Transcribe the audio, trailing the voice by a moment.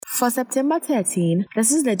For September 13,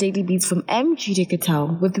 this is the Daily Beats from MG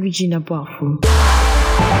Digital with Bugri Naabu.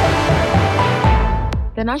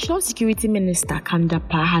 The National Security Minister,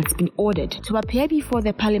 Kandapa, has been ordered to appear before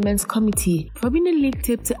the Parliament's committee probing the leaked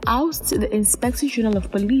tape to oust the Inspector General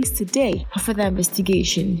of Police today for further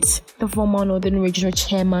investigations. The former Northern Regional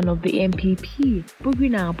Chairman of the NPP,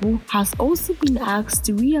 Bugri Naabu, has also been asked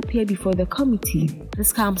to reappear before the committee.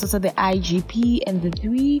 This comes after the IGP and the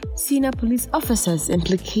 3 senior police officers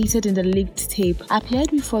implicated in the leaked tape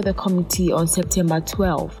appeared before the committee on September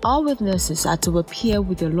 12. All witnesses are to appear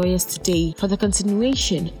with their lawyers today for the continuation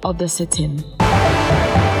of the sitting.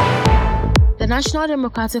 The National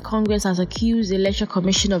Democratic Congress has accused the Election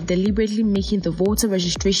Commission of deliberately making the voter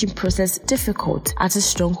registration process difficult at its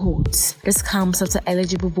strongholds. This comes after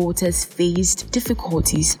eligible voters faced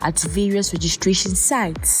difficulties at various registration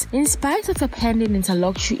sites. In spite of a pending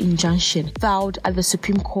interlocutory injunction filed at the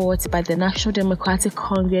Supreme Court by the National Democratic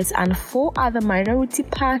Congress and 4 other minority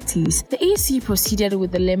parties, the EC proceeded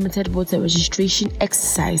with the limited voter registration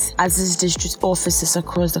exercise at its district offices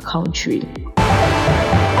across the country.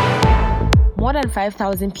 More than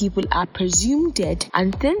 5,000 people are presumed dead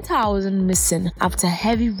and 10,000 missing after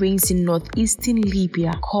heavy rains in northeastern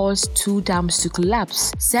Libya caused 2 dams to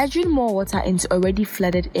collapse, surging more water into already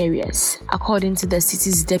flooded areas. According to the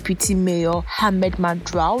city's deputy mayor, Hamed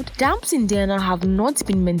Madraoud, dams in Derna have not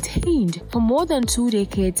been maintained for more than 2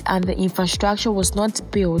 decades and the infrastructure was not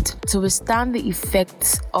built to withstand the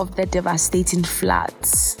effects of the devastating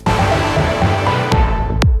floods.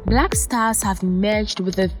 Black Stars have emerged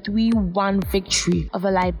with a 3-1 victory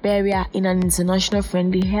over Liberia in an international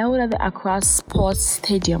friendly held at the Accra Sports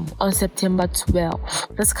Stadium on September 12.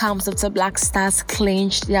 This comes after Black Stars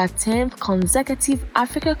clinched their 10th consecutive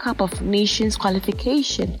Africa Cup of Nations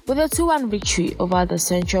qualification with a 2-1 victory over the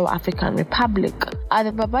Central African Republic at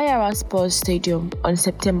the Baba Sports Stadium on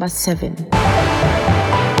September 7.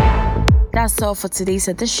 That's all for today's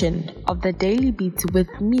edition of the Daily Beat with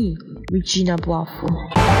me, Bugri Naabu.